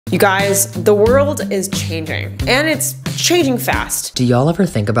You guys, the world is changing, and it's changing fast. Do y'all ever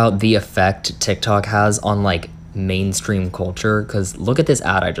think about the effect TikTok has on like mainstream culture? Because look at this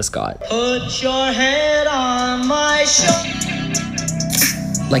ad I just got. Put your head on my shoulder.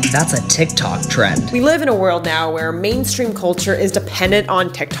 Like, that's a TikTok trend. We live in a world now where mainstream culture is dependent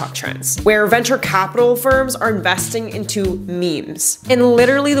on TikTok trends, where venture capital firms are investing into memes. And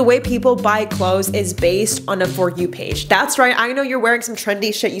literally the way people buy clothes is based on a For You page. That's right, I know you're wearing some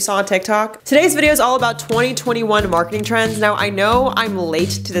trendy shit you saw on TikTok. Today's video is all about 2021 marketing trends. Now, I know I'm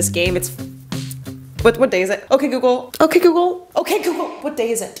late to this game. It's what day is it? Okay, Google. Okay, Google. Okay, Google. What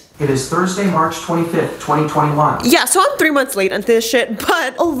day is it? It is Thursday, March 25th, 2021. Yeah, so I'm 3 months late onto this shit,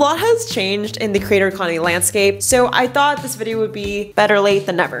 but a lot has changed in the creator economy landscape, so I thought this video would be better late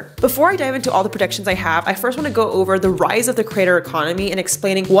than never. Before I dive into all the predictions I have, I first want to go over the rise of the creator economy and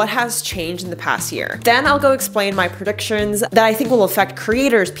explaining what has changed in the past year. Then I'll go explain my predictions that I think will affect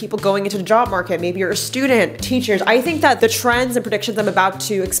creators, people going into the job market, maybe you're a student, teachers. I think that the trends and predictions I'm about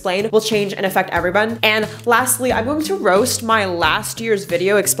to explain will change and affect everyone. And lastly, I'm going to roast my last year's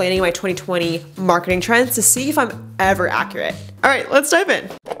video explaining my 2020 marketing trends to see if I'm ever accurate. All right, let's dive in.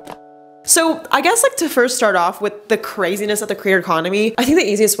 So I guess like to first start off with the craziness of the creator economy, I think the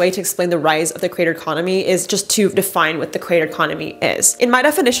easiest way to explain the rise of the creator economy is just to define what the creator economy is. In my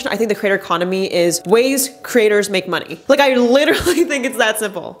definition, I think the creator economy is ways creators make money. Like, I literally think it's that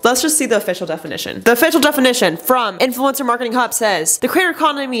simple. Let's just see the official definition. The official definition from Influencer Marketing Hub says, the creator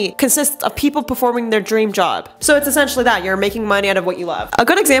economy consists of people performing their dream job. So it's essentially that, you're making money out of what you love. A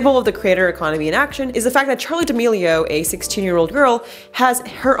good example of the creator economy in action is the fact that Charli D'Amelio, a 16-year-old girl, has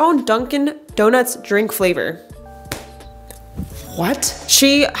her own Dunkin' Donuts drink flavor. What?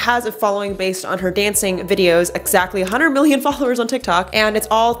 She has a following based on her dancing videos, exactly 100 million followers on TikTok, and it's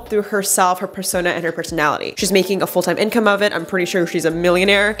all through herself, her persona, and her personality. She's making a full-time income of it. I'm pretty sure she's a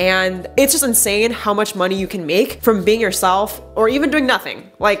millionaire, and it's just insane how much money you can make from being yourself or even doing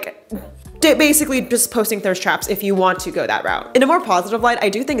nothing. Like, basically just posting thirst traps if you want to go that route. In a more positive light, I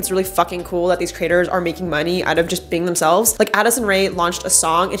do think it's really fucking cool that these creators are making money out of just being themselves. Like, Addison Rae launched a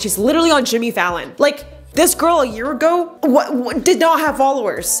song and she's literally on Jimmy Fallon. Like, this girl a year ago did not have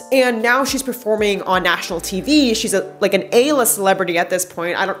followers, and now she's performing on national TV. She's like an A-list celebrity at this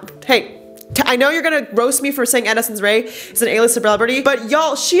point. Hey, I know you're gonna roast me for saying Addison Rae is an A-list celebrity, but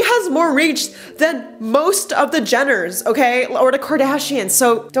y'all, she has more reach than most of the Jenners, okay? Or the Kardashians,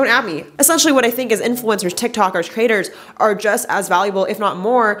 so don't at me. Essentially what I think is influencers, TikTokers, creators are just as valuable, if not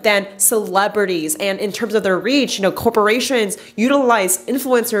more, than celebrities. And in terms of their reach, you know, corporations utilize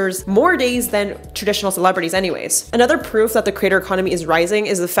influencers more days than traditional celebrities anyways. Another proof that the creator economy is rising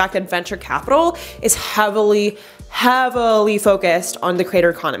is the fact that venture capital is heavily focused on the creator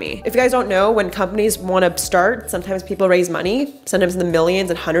economy. If you guys don't know, when companies want to start, sometimes people raise money, sometimes in the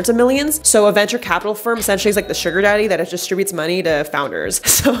millions and hundreds of millions. So a venture capital firm essentially is like the sugar daddy that distributes money to founders.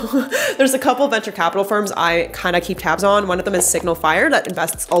 So there's a couple of venture capital firms I kind of keep tabs on. One of them is Signal Fire that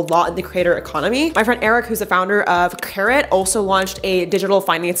invests a lot in the creator economy. My friend Eric, who's the founder of Carrot, also launched a digital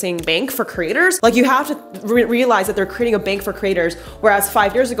financing bank for creators. Like, you have to realize that they're creating a bank for creators, whereas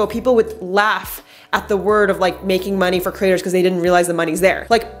 5 years ago, people would laugh at the word of like making money for creators because they didn't realize the money's there.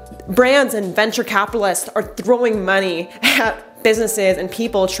 Like, brands and venture capitalists are throwing money at businesses and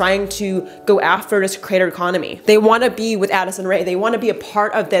people trying to go after this creator economy. They want to be with Addison Rae. They want to be a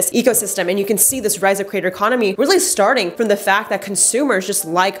part of this ecosystem. And you can see this rise of creator economy really starting from the fact that consumers just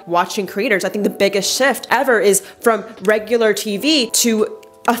like watching creators. I think the biggest shift ever is from regular TV to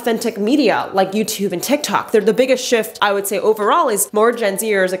authentic media like YouTube and TikTok. They're the biggest shift, I would say, overall is more Gen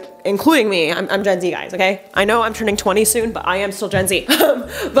Zers, like, including me. I'm Gen Z, guys, okay? I know I'm turning 20 soon, but I am still Gen Z.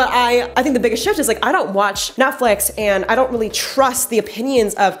 But I think the biggest shift is, like, I don't watch Netflix and I don't really trust the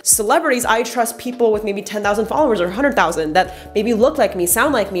opinions of celebrities. I trust people with maybe 10,000 followers or 100,000 that maybe look like me,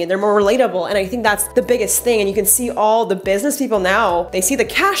 sound like me, and they're more relatable. And I think that's the biggest thing. And you can see all the business people now, they see the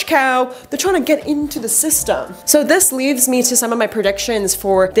cash cow, they're trying to get into the system. So this leads me to some of my predictions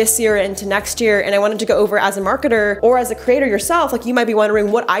for this year into next year, and I wanted to go over as a marketer or as a creator yourself. Like, you might be wondering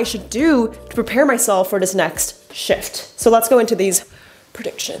what I should do to prepare myself for this next shift. So let's go into these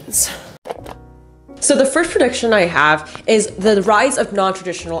predictions. So the first prediction I have is the rise of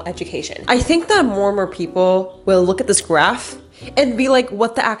non-traditional education. I think that more and more people will look at this graph and be like,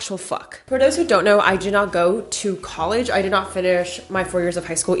 what the actual fuck? For those who don't know, I did not go to college. I did not finish my 4 years of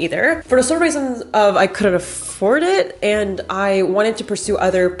high school either. For the sole reasons of I couldn't afford it and I wanted to pursue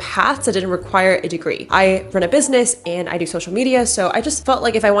other paths that didn't require a degree. I run a business and I do social media, so I just felt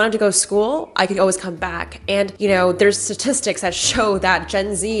like if I wanted to go to school, I could always come back. And you know, there's statistics that show that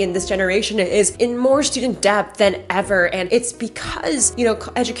Gen Z in this generation is in more student debt than ever, and it's because, you know,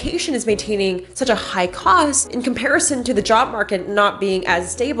 education is maintaining such a high cost in comparison to the job market not being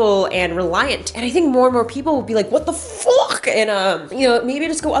as stable and reliant. And I think more and more people will be like, what the fuck? And you know, maybe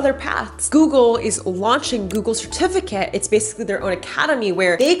just go other paths. Google is launching Google Certificate. It's basically their own academy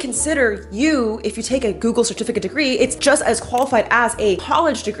where they consider you, if you take a Google Certificate degree, it's just as qualified as a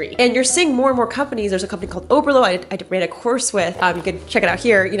college degree. And you're seeing more and more companies. There's a company called Oberlo I ran a course with. You can check it out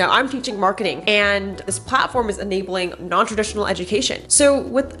here. You know, I'm teaching marketing, and this platform is enabling non-traditional education. So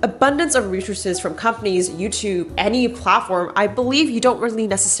with abundance of resources from companies, YouTube, any platform, I believe you don't really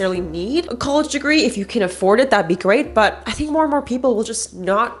necessarily need a college degree. If you can afford it, that'd be great. But I think more and more people will just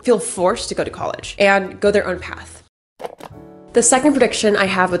not feel forced to go to college and go their own path. The second prediction I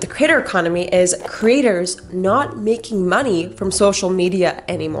have with the creator economy is creators not making money from social media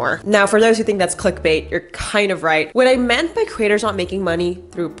anymore. Now, for those who think that's clickbait, you're kind of right. What I meant by creators not making money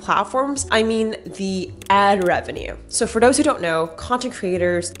through platforms, I mean the ad revenue. So for those who don't know, content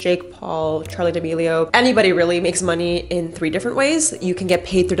creators, Jake Paul, Charlie D'Amelio, anybody really makes money in 3 different ways. You can get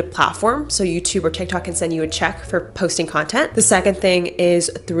paid through the platform. So YouTube or TikTok can send you a check for posting content. The second thing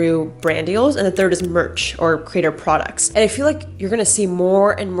is through brand deals. And the third is merch or creator products. And I feel like you're gonna see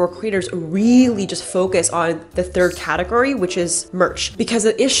more and more creators really just focus on the third category, which is merch. Because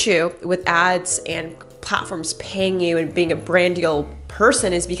the issue with ads and platforms paying you and being a brand deal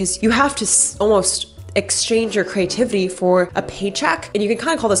person is because you have to almost exchange your creativity for a paycheck, and you can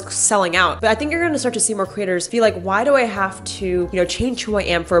kind of call this selling out. But I think you're going to start to see more creators be like, why do I have to, you know, change who I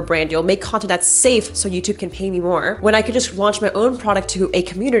am for a brand deal, make content that's safe so YouTube can pay me more, when I could just launch my own product to a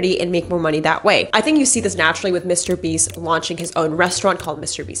community and make more money that way? I think you see this naturally with Mr. Beast launching his own restaurant called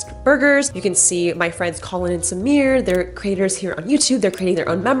Mr. Beast Burgers. You can see my friends Colin and Samir, they're creators here on YouTube. They're creating their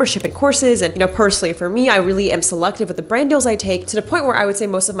own membership and courses. And, you know, personally for me, I really am selective with the brand deals I take, to the point where I would say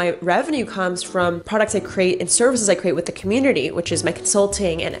most of my revenue comes from products I create and services I create with the community, which is my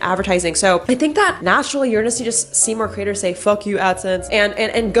consulting and advertising. So I think that naturally you're gonna just see more creators say, fuck you AdSense,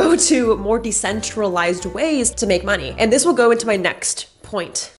 and go to more decentralized ways to make money. And this will go into my next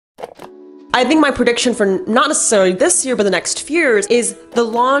point. I think my prediction for not necessarily this year, but the next few years is the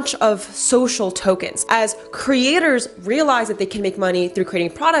launch of social tokens. As creators realize that they can make money through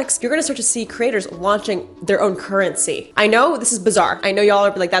creating products, you're gonna start to see creators launching their own currency. I know this is bizarre. I know y'all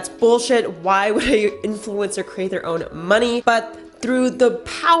are like, that's bullshit. Why would a influencer create their own money? But through the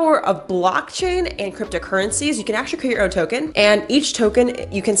power of blockchain and cryptocurrencies, you can actually create your own token, and each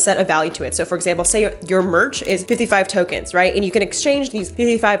token, you can set a value to it. So for example, say your merch is 55 tokens, right? And you can exchange these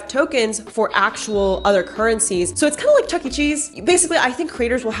 55 tokens for actual other currencies. So it's kind of like Chuck E. Cheese. Basically, I think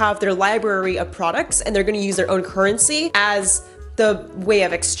creators will have their library of products and they're gonna use their own currency as the way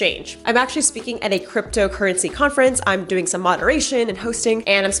of exchange. I'm actually speaking at a cryptocurrency conference. I'm doing some moderation and hosting,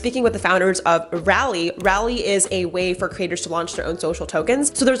 and I'm speaking with the founders of Rally. Rally is a way for creators to launch their own social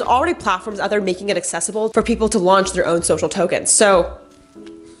tokens. So there's already platforms out there making it accessible for people to launch their own social tokens. So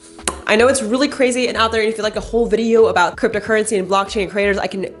I know it's really crazy and out there, and if you'd like a whole video about cryptocurrency and blockchain and creators, I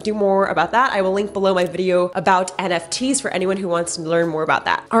can do more about that. I will link below my video about NFTs for anyone who wants to learn more about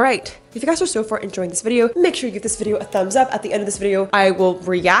that. All right, if you guys are so far enjoying this video, make sure you give this video a thumbs up. At the end of this video, I will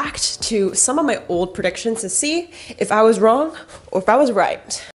react to some of my old predictions to see if I was wrong or if I was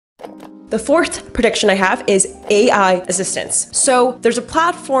right. The fourth prediction I have is AI assistance. So there's a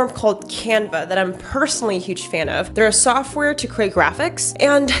platform called Canva that I'm personally a huge fan of. They're a software to create graphics,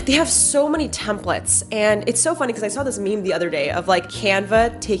 and they have so many templates. And it's so funny because I saw this meme the other day of like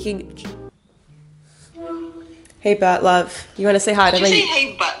Canva taking... Hey, butt love. You want to say hi to me? Did you say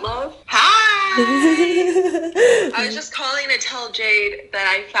hey, butt love? Hi! I was just calling to tell Jade that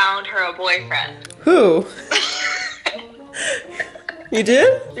I found her a boyfriend. Who? You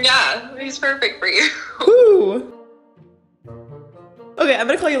did? Yeah, he's perfect for you. Who? Okay, I'm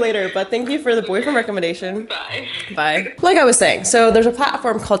gonna call you later, but thank you for the boyfriend recommendation. Bye. Bye. Like I was saying, so there's a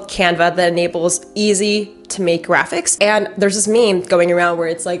platform called Canva that enables easy to make graphics, and there's this meme going around where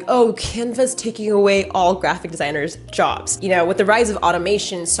it's like, oh, Canva's taking away all graphic designers' jobs. You know, with the rise of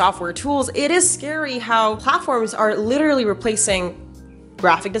automation, software tools, it is scary how platforms are literally replacing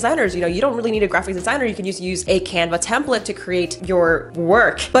graphic designers. You know, you don't really need a graphic designer. You can just use a Canva template to create your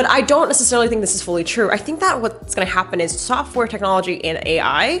work. But I don't necessarily think this is fully true. I think that what's going to happen is software technology and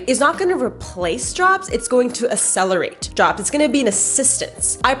AI is not going to replace jobs. It's going to accelerate jobs. It's going to be an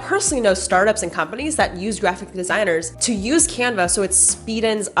assistance. I personally know startups and companies that use graphic designers to use Canva so it speeds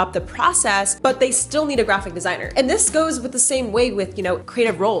up the process, but they still need a graphic designer. And this goes with the same way with, you know,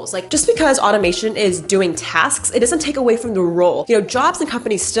 creative roles. Like, just because automation is doing tasks, it doesn't take away from the role. You know, jobs and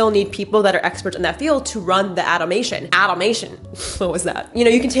companies still need people that are experts in that field to run the automation. Automation. What was that? You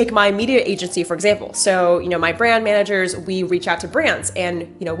know, you can take my media agency, for example. So, you know, my brand managers, we reach out to brands and,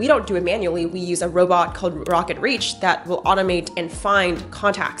 you know, we don't do it manually. We use a robot called Rocket Reach that will automate and find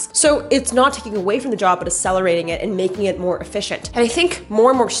contacts. So it's not taking away from the job, but accelerating it and making it more efficient. And I think more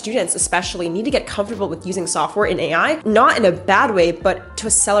and more students especially need to get comfortable with using software and AI, not in a bad way, but to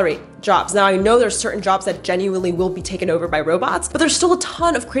accelerate jobs. Now, I know there's certain jobs that genuinely will be taken over by robots, but there's still a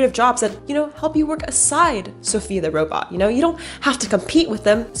ton of creative jobs that, you know, help you work aside Sophia the robot. You know, you don't have to compete with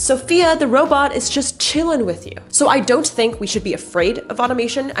them. Sophia the robot is just chilling with you. So I don't think we should be afraid of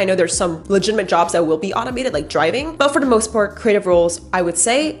automation. I know there's some legitimate jobs that will be automated, like driving, but for the most part, creative roles, I would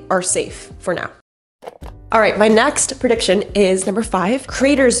say, are safe for now. All right, my next prediction is number 5,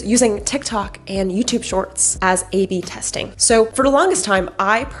 creators using TikTok and YouTube Shorts as A/B testing. So for the longest time,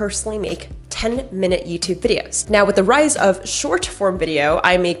 I personally make 10-minute YouTube videos. Now, with the rise of short form video,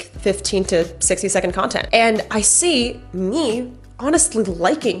 I make 15 to 60-second content. And I see me honestly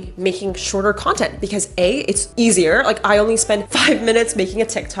liking making shorter content because A, it's easier. Like, I only spend 5 minutes making a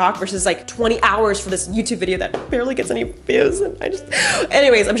TikTok versus like 20 hours for this YouTube video that barely gets any views. And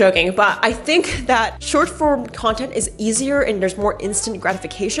anyways, I'm joking. But I think that short form content is easier and there's more instant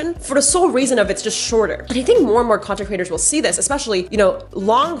gratification for the sole reason of it's just shorter. And I think more and more content creators will see this, especially, you know,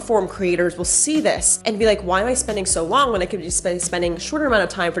 long form creators will see this and be like, why am I spending so long when I could just be spending a shorter amount of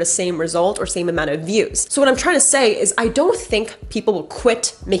time for the same result or same amount of views? So what I'm trying to say is I don't think people will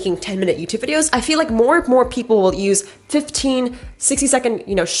quit making 10-minute YouTube videos. I feel like more and more people will use 15, 60-second,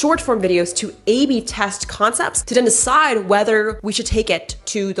 you know, short form videos to A/B test concepts to then decide whether we should take it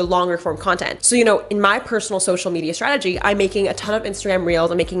to the longer form content. So, you know, in my personal social media strategy, I'm making a ton of Instagram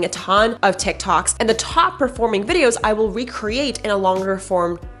Reels, I'm making a ton of TikToks, and the top performing videos I will recreate in a longer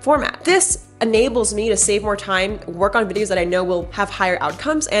form format. This enables me to save more time, work on videos that I know will have higher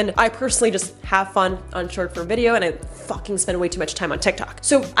outcomes, and I personally just have fun on short form video and I fucking spend way too much time on TikTok.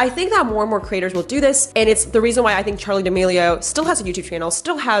 So I think that more and more creators will do this, and it's the reason why I think Charli D'Amelio still has a YouTube channel,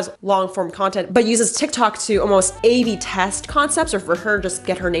 still has long form content, but uses TikTok to almost A/B test concepts or for her just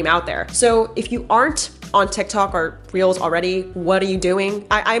get her name out there. So if you aren't on TikTok or Reels already, what are you doing?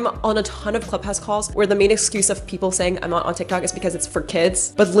 I'm on a ton of Clubhouse calls where the main excuse of people saying I'm not on TikTok is because it's for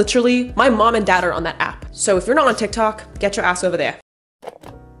kids. But literally, my mom and dad are on that app. So if you're not on TikTok, get your ass over there.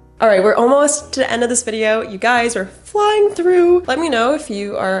 All right, we're almost to the end of this video. You guys are flying through. Let me know if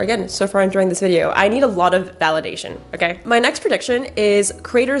you are, again, so far enjoying this video. I need a lot of validation, okay? My next prediction is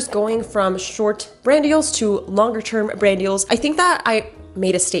creators going from short brand deals to longer term brand deals. I think that I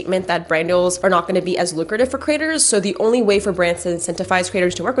made a statement that brand deals are not going to be as lucrative for creators. So the only way for brands to incentivize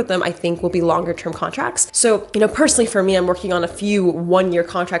creators to work with them, I think, will be longer term contracts. So, you know, personally for me, I'm working on a few one-year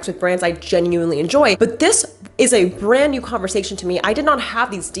contracts with brands I genuinely enjoy, but this is a brand new conversation to me. I did not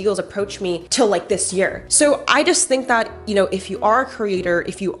have these deals approach me till like this year. So I just think that, you know, if you are a creator,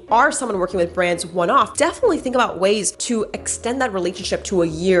 if you are someone working with brands one-off, definitely think about ways to extend that relationship to a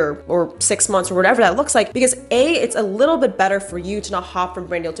year or 6 months or whatever that looks like, because A, it's a little bit better for you to not hop from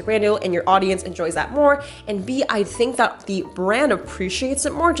brand deal to brand deal and your audience enjoys that more. And B, I think that the brand appreciates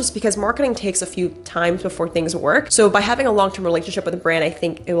it more just because marketing takes a few times before things work. So by having a long-term relationship with a brand, I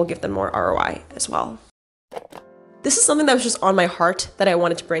think it will give them more ROI as well. This is something that was just on my heart that I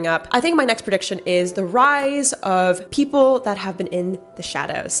wanted to bring up. I think my next prediction is the rise of people that have been in the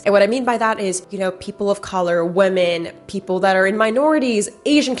shadows. And what I mean by that is, you know, people of color, women, people that are in minorities,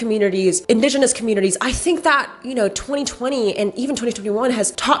 Asian communities, indigenous communities. I think that, you know, 2020 and even 2021 has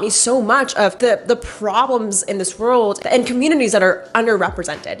taught me so much of the problems in this world and communities that are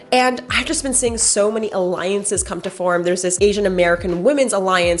underrepresented. And I've just been seeing so many alliances come to form. There's this Asian American Women's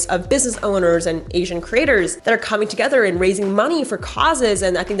Alliance of business owners and Asian creators that are coming together and raising money for causes,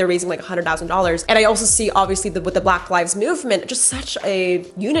 and I think they're raising like $100,000. And I also see, obviously, with the Black Lives Movement, just such a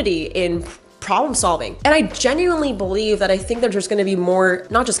unity in problem solving. And I genuinely believe that I think that there's going to be more,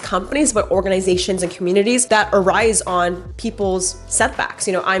 not just companies, but organizations and communities that arise on people's setbacks.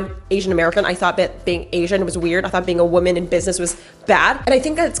 You know, I'm Asian American. I thought that being Asian was weird. I thought being a woman in business was bad. And I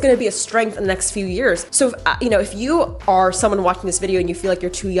think that it's going to be a strength in the next few years. So, you know, if you are someone watching this video and you feel like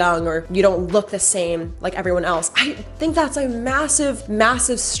you're too young or you don't look the same like everyone else, I think that's a massive,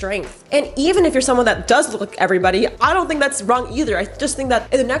 massive strength. And even if you're someone that does look like everybody, I don't think that's wrong either. I just think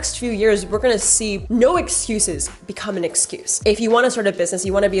that in the next few years, we're going to see no excuses become an excuse. If you want to start a business,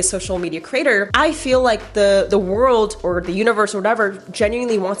 you want to be a social media creator, I feel like the world or the universe or whatever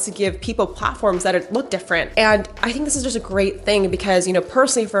genuinely wants to give people platforms that look different. And I think this is just a great thing because, you know,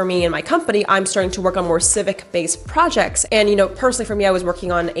 personally for me and my company, I'm starting to work on more civic-based projects. And, you know, personally for me, I was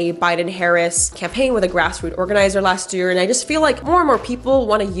working on a Biden-Harris campaign with a grassroots organizer last year. And I just feel like more and more people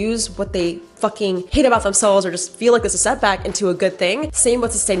want to use what they fucking hate about themselves or just feel like there's a setback into a good thing. Same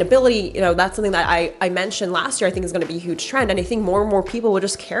with sustainability. You know, that's something that I mentioned last year. I think is going to be a huge trend. And I think more and more people will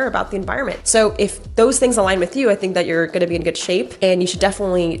just care about the environment. So if those things align with you, I think that you're going to be in good shape, and you should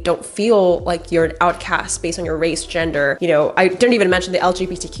definitely don't feel like you're an outcast based on your race, gender. You know, I didn't even mention the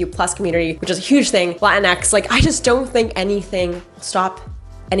LGBTQ plus community, which is a huge thing. Latinx, like I just don't think anything will stop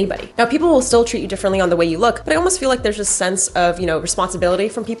anybody. Now, people will still treat you differently on the way you look, but I almost feel like there's a sense of, you know, responsibility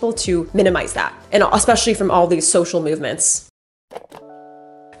from people to minimize that, and especially from all these social movements. All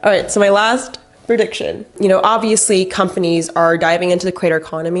right, so my last prediction. You know, obviously companies are diving into the creator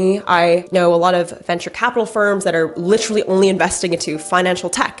economy. I know a lot of venture capital firms that are literally only investing into financial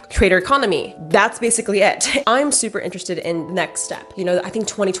tech, creator economy. That's basically it. I'm super interested in the next step. You know, I think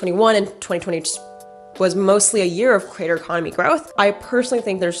 2021 and 2020 was mostly a year of creator economy growth. I personally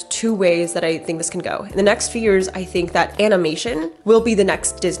think there's two ways that I think this can go. In the next few years, I think that animation will be the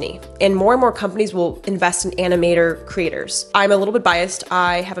next Disney, and more companies will invest in animator creators. I'm a little bit biased.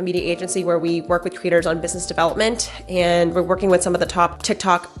 I have a media agency where we work with creators on business development, and we're working with some of the top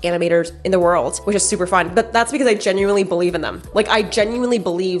TikTok animators in the world, which is super fun. But that's because I genuinely believe in them. Like, I genuinely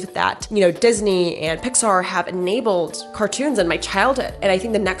believe that, you know, Disney and Pixar have enabled cartoons in my childhood, and I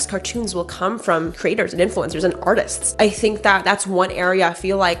think the next cartoons will come from creators and influencers and artists. I think that that's one area I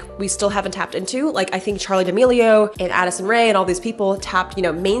feel like we still haven't tapped into. Like, I think Charli D'Amelio and Addison Rae and all these people tapped, you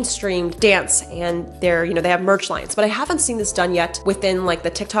know, mainstream dance, and they're, you know, they have merch lines, but I haven't seen this done yet within like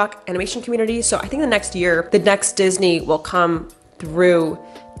the TikTok animation community. So I think the next year, the next Disney will come through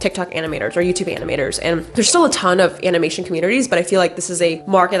TikTok animators or YouTube animators. And there's still a ton of animation communities, but I feel like this is a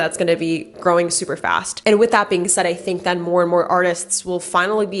market that's going to be growing super fast. And with that being said, I think that more and more artists will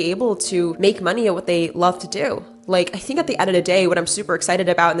finally be able to make money at what they love to do. Like, I think at the end of the day, what I'm super excited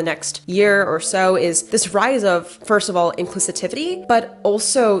about in the next year or so is this rise of, first of all, inclusivity, but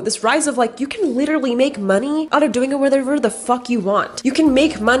also this rise of, like, you can literally make money out of doing whatever the fuck you want. You can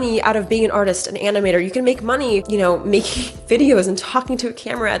make money out of being an artist, an animator. You can make money, you know, making videos and talking to a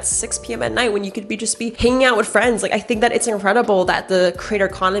camera at 6 p.m. at night when you could just be hanging out with friends. Like, I think that it's incredible that the creator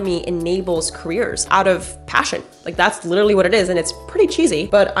economy enables careers out of passion. Like, that's literally what it is. And it's pretty cheesy,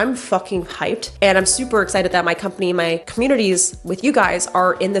 but I'm fucking hyped. And I'm super excited that my company, my communities with you guys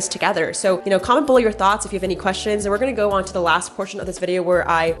are in this together. So, you know, comment below your thoughts if you have any questions. And we're going to go on to the last portion of this video where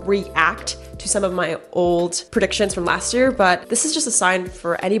I react to some of my old predictions from last year. But this is just a sign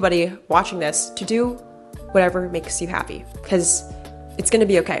for anybody watching this to do whatever makes you happy, because it's going to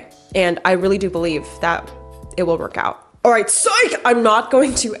be okay. And I really do believe that it will work out. All right, psych! I'm not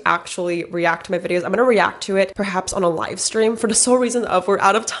going to actually react to my videos. I'm gonna react to it perhaps on a live stream for the sole reason of we're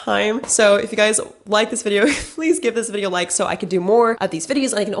out of time. So if you guys like this video, please give this video a like so I can do more of these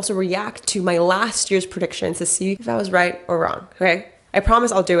videos, and I can also react to my last year's predictions to see if I was right or wrong, okay? I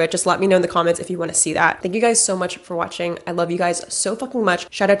promise I'll do it. Just let me know in the comments if you want to see that. Thank you guys so much for watching. I love you guys so fucking much.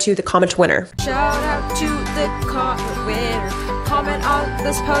 Shout out to the comment winner. Shout out to the comment winner. Comment on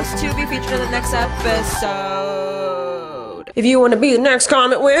this post to be featured in the next episode. If you want to be the next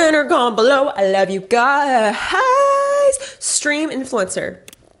comment winner, comment below. I love you guys. Stream influencer.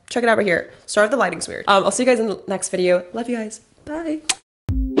 Check it out right here. Sorry if the lighting's weird. I'll see you guys in the next video. Love you guys. Bye.